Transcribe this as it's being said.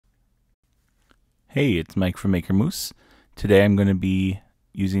Hey, it's Mike from Maker Moose. Today I'm going to be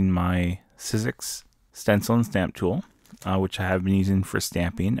using my Sizzix Stencil Stamp Tool, which I have been using for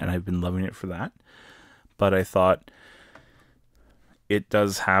stamping, and I've been loving it for that. But I thought it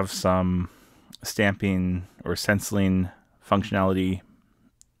does have some stamping or stenciling functionality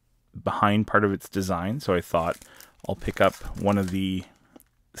behind part of its design, so I thought I'll pick up one of the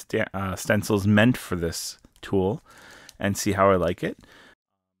stencils meant for this tool and see how I like it.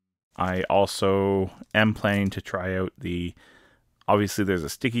 I also am planning to try out obviously there's a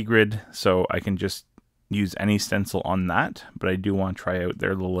sticky grid, so I can just use any stencil on that, but I do want to try out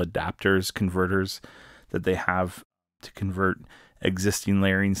their little adapters, converters that they have to convert existing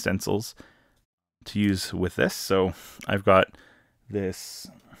layering stencils to use with this. So I've got this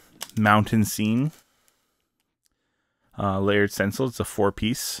mountain scene layered stencil. It's a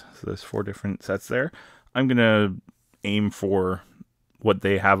 4-piece, so there's 4 different sets there. I'm gonna aim for what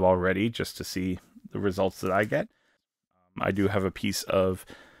they have already just to see the results that I get. I do have a piece of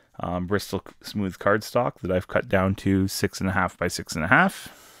Bristol smooth cardstock that I've cut down to 6.5 by 6.5.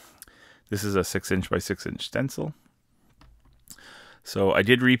 This is a 6-inch by 6-inch stencil. So I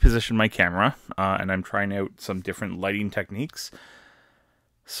did reposition my camera, and I'm trying out some different lighting techniques.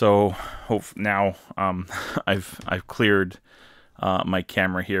 So now I've cleared my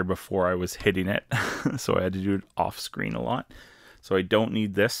camera here before I was hitting it, so I had to do it off screen a lot. So I don't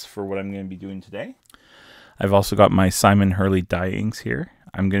need this for what I'm going to be doing today. I've also got my Simon Hurley dye inks here.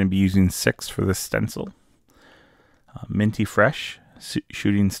 I'm going to be using 6 for this stencil. Minty Fresh,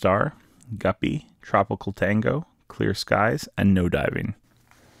 Shooting Star, Guppy, Tropical Tango, Clear Skies, and No Diving.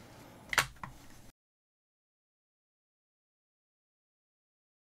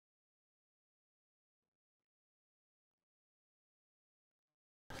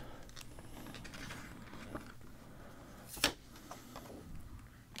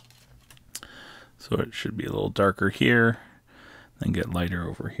 So it should be a little darker here, then get lighter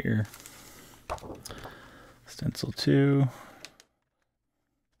over here. Stencil 2.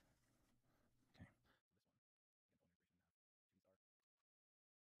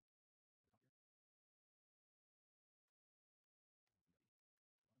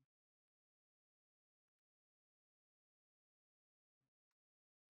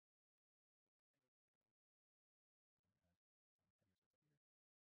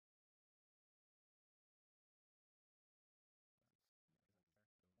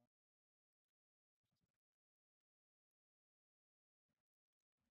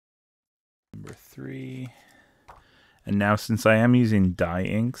 Number 3. And now since I am using dye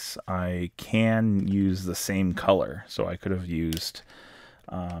inks, I can use the same color. So I could have used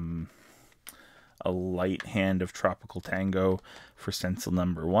a light hand of Tropical Tango for stencil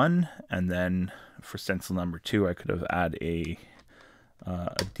number 1, and then for stencil number 2 I could have added a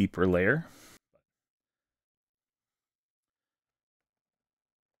deeper layer.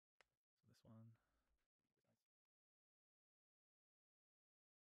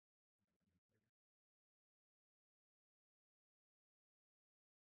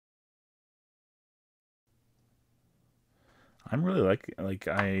 I'm really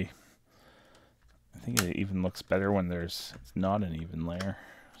I think it even looks better when it's not an even layer.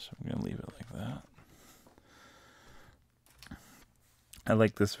 So I'm gonna leave it like that. I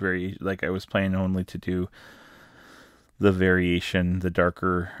like this I was planning only to do the variation, the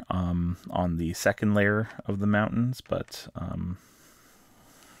darker on the second layer of the mountains, but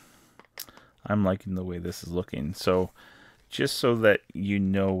I'm liking the way this is looking. So just so that you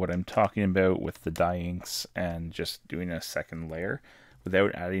know what I'm talking about with the dye inks and just doing a second layer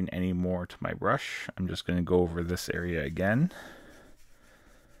without adding any more to my brush, I'm just going to go over this area again.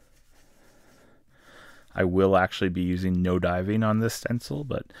 I will actually be using No Diving on this stencil,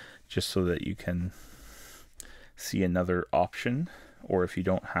 but just so that you can see another option, or if you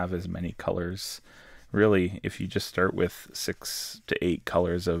don't have as many colors. Really, if you just start with 6 to 8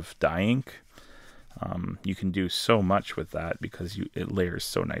 colors of dye ink, you can do so much with that because it layers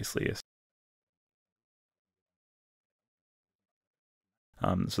so nicely.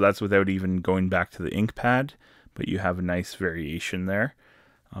 So that's without even going back to the ink pad, but you have a nice variation there.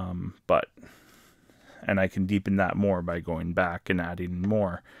 And I can deepen that more by going back and adding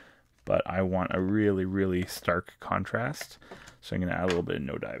more. But I want a really, really stark contrast, so I'm going to add a little bit of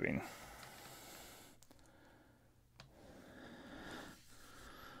No Diving.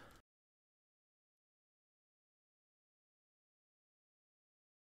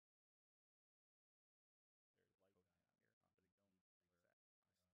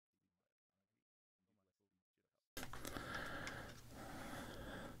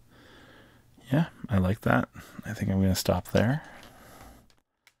 Yeah, I like that. I think I'm going to stop there.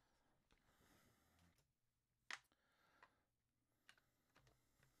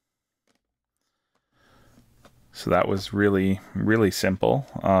 So that was really, really simple,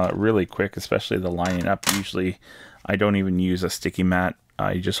 really quick, especially the lining up. Usually I don't even use a sticky mat.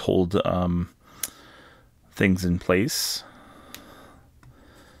 I just hold things in place.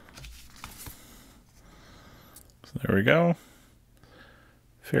 So there we go.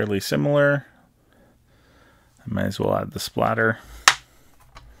 Fairly similar. I might as well add the splatter.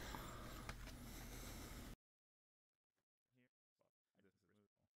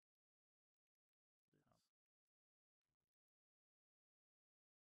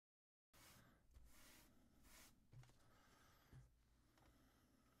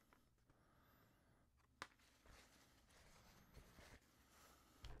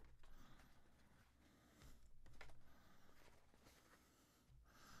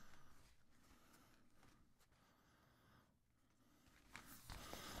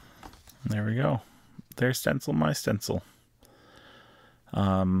 There we go. There's Stencil My Stencil.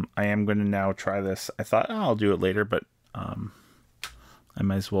 I am going to now try this. I thought, oh, I'll do it later, but I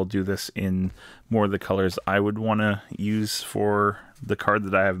might as well do this in more of the colors I would want to use for the card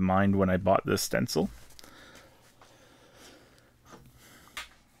that I have in mind when I bought this stencil.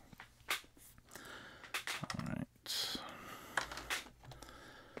 All right.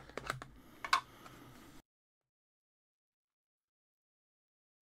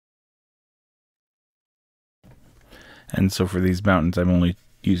 And so for these mountains, I'm only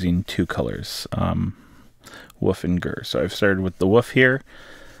using two colors, woof and gur. So I've started with the woof here.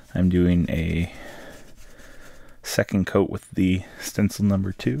 I'm doing a second coat with the stencil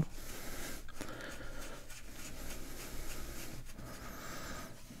number 2.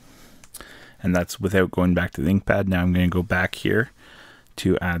 And that's without going back to the ink pad. Now I'm going to go back here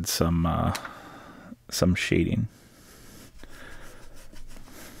to add some shading.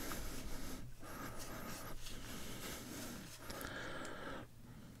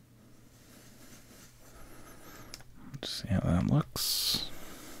 See how that looks.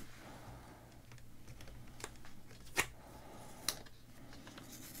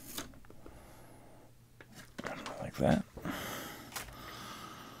 Like that.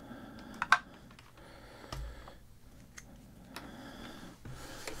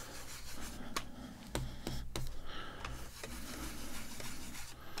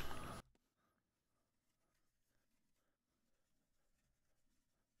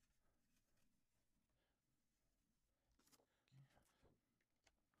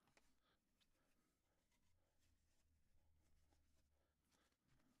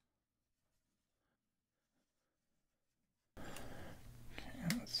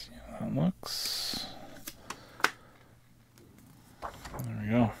 Let's see how that looks. There we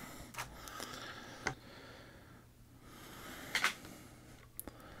go.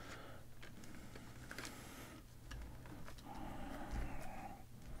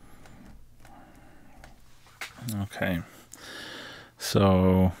 Okay,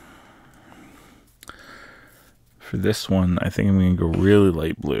 so for this one, I think I'm going to go really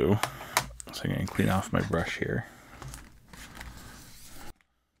light blue. So I'm going to clean off my brush here.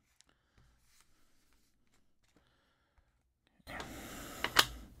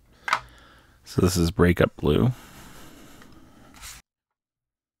 So this is Breakup Blue.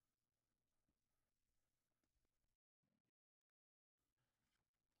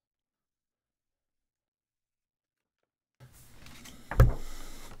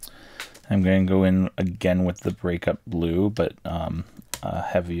 I'm going to go in again with the Breakup Blue, but a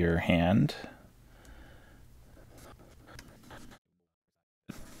heavier hand.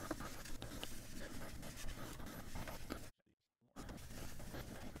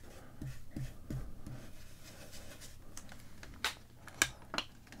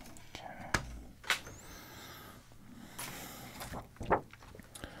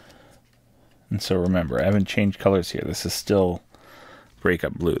 And so remember, I haven't changed colors here. This is still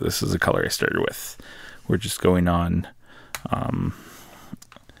Breakup Blue. This is the color I started with. We're just going on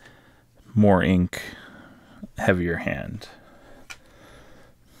more ink, heavier hand.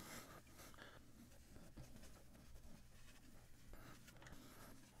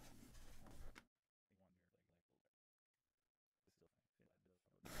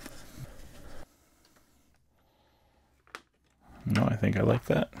 No, I think I like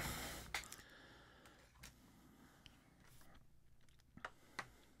that.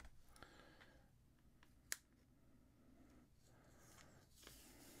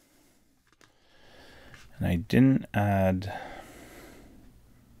 And I didn't add,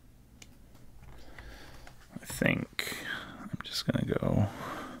 I think, I'm just going to go,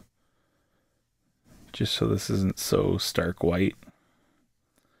 just so this isn't so stark white,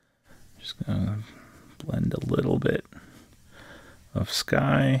 just going to blend a little bit of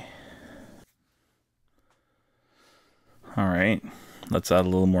sky. All right, let's add a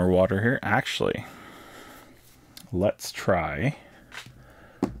little more water here. Actually, let's try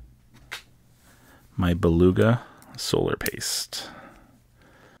my beluga solar paste.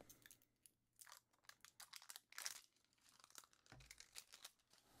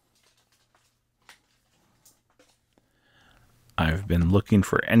 I've been looking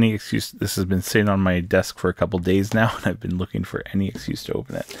for any excuse. This has been sitting on my desk for a couple days now, and I've been looking for any excuse to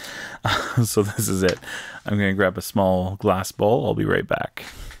open it. So this is it. I'm going to grab a small glass bowl. I'll be right back.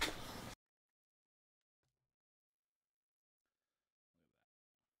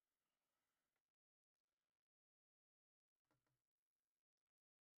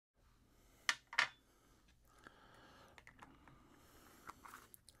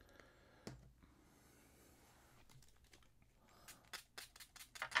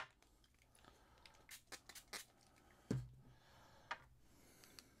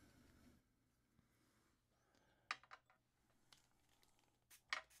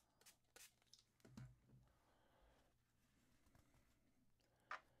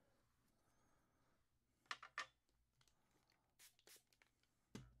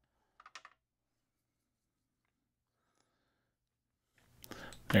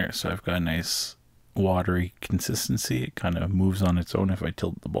 There, so I've got a nice watery consistency. It kind of moves on its own if I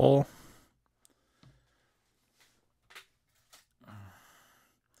tilt the bowl.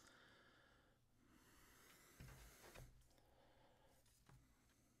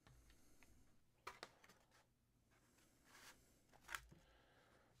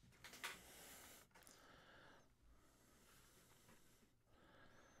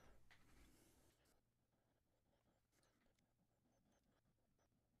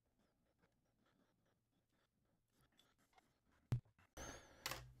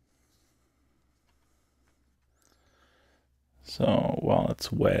 So while it's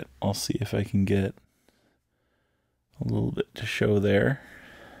wet, I'll see if I can get a little bit to show there.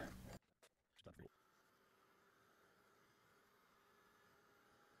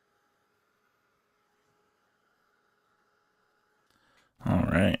 All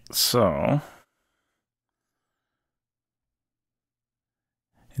right, so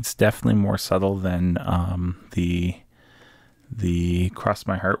it's definitely more subtle than the Cross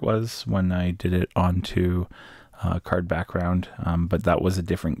My Heart was when I did it onto card background, but that was a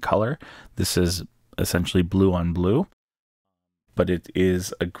different color. This is essentially blue on blue, but it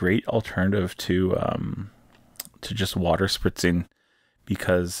is a great alternative to just water spritzing,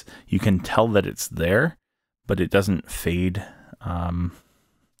 because you can tell that it's there, but it doesn't fade. It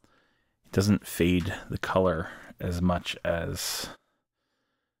doesn't fade the color as much as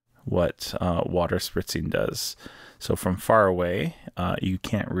what water spritzing does. So from far away, you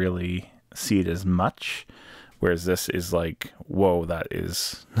can't really see it as much, whereas this is like, whoa, that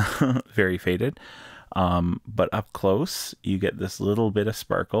is very faded. But up close, you get this little bit of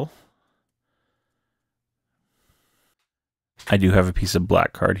sparkle. I do have a piece of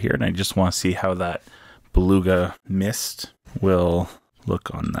black card here, and I just want to see how that beluga mist will look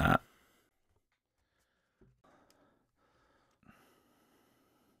on that.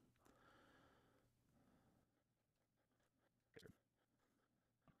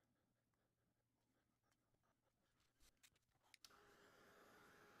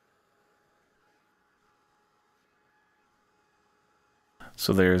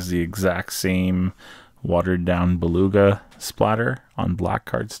 So there's the exact same watered down beluga splatter on black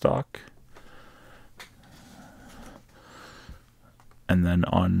cardstock. And then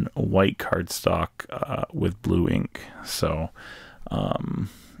on white cardstock with blue ink. So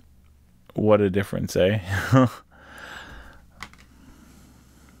what a difference, eh?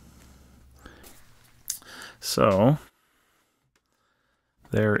 So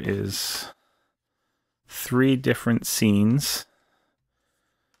there is 3 different scenes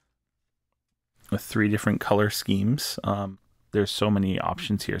with 3 different color schemes. There's so many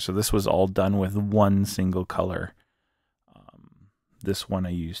options here. So this was all done with one single color. This one I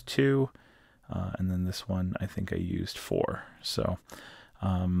used 2, and then this one I think I used 4. So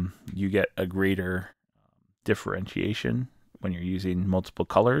you get a greater differentiation when you're using multiple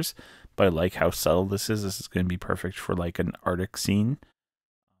colors. But I like how subtle this is. This is going to be perfect for like an Arctic scene.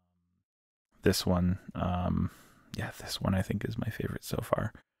 This one, yeah, this one I think is my favorite so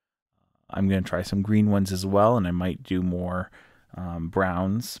far. I'm going to try some green ones as well, and I might do more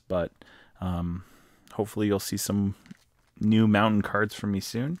browns, but hopefully you'll see some new mountain cards from me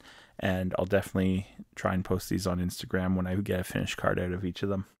soon, and I'll definitely try and post these on Instagram when I get a finished card out of each of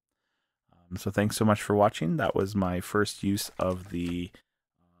them. So thanks so much for watching. That was my first use of the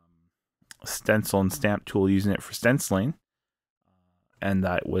Stencil and Stamp Tool, using it for stenciling, and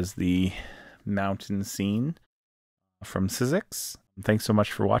that was the mountain scene. from Sizzix. Thanks so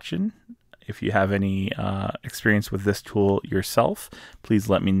much for watching. If you have any experience with this tool yourself, please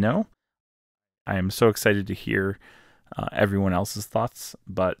let me know. I am so excited to hear everyone else's thoughts,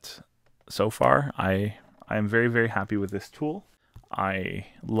 but so far I am very, very happy with this tool. I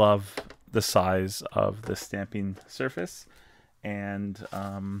love the size of the stamping surface, and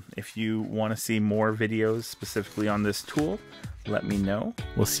if you want to see more videos specifically on this tool, let me know.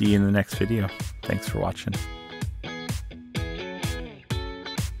 We'll see you in the next video. Thanks for watching.